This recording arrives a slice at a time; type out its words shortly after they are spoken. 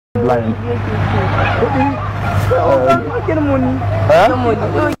line.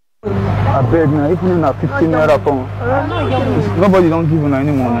 I beg now, even in 15 naira come. Nobody don't give you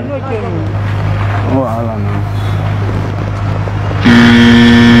any money. Oh, Allah now.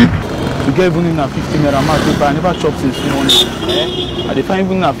 You get even in 15 naira, I never chop since morning. I define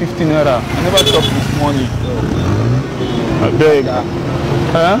even in 15 naira, I never chop this morning. I beg.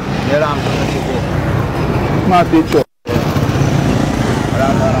 Huh? My teacher.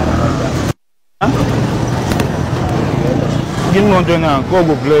 Give me 100 now. God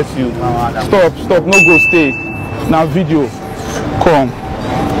will bless you. Stop. No go stay. Now video. Come.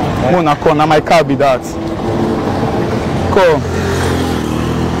 Mona come. Now my car be that. Come.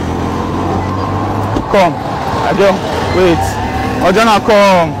 Ajo. Wait. Ojana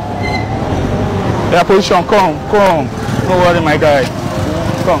come. Their position. Come. No worry, my guy.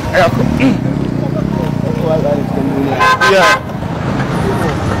 Come. Yeah.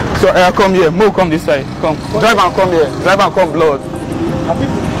 So come here, Mo come this side. Come. Drive and come here. Drive and come blood.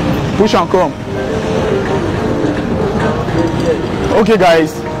 Push and come. Okay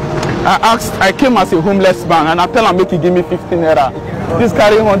guys. I came as a homeless man and I tell him make he give me 15 naira. This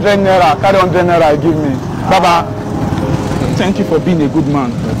carry 100 naira, give me. Baba, thank you for being a good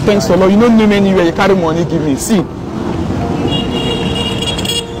man. Thanks a lot. You don't know me anywhere, you carry money, give me. See.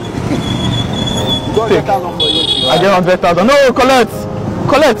 Take. I get 100,000. No, collect.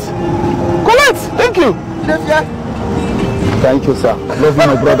 Thank you. Thank you, sir. Love you,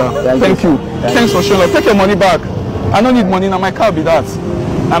 my brother. Thank you. Thanks for showing up. Take your money back. I don't need money now. My car be that.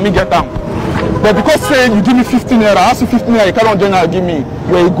 Let me get them. But because saying you give me 15 naira, I ask you 15 naira, you can't general give me.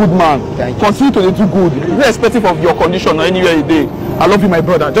 You're a good man. Continue to do good. Irrespective of your condition or anywhere you do. I love you, my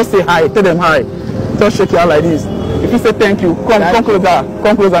brother. Just say hi. Tell them hi. Just shake your hand like this. If you say thank you, come closer.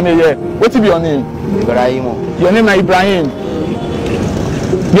 Come closer, me here. What will be your name? Ibrahim. Your name is Ibrahim.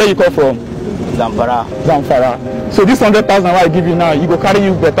 Where you come from? Zamfara. So this 100,000 I give you now, you go carry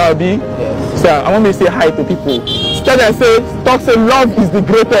you better, be? Yes. So I want me to say hi to people. Instead I say, say love is the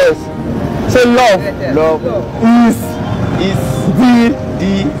greatest. Say love. Love is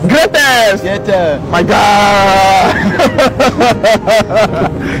the greatest. My God.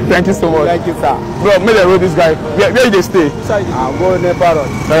 Thank you so much. Thank you, sir. Bro, may I roll this guy. Where do they stay? I'm going to Nepal.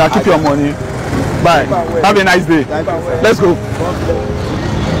 Keep your money. Bye. Have a nice day. Let's go.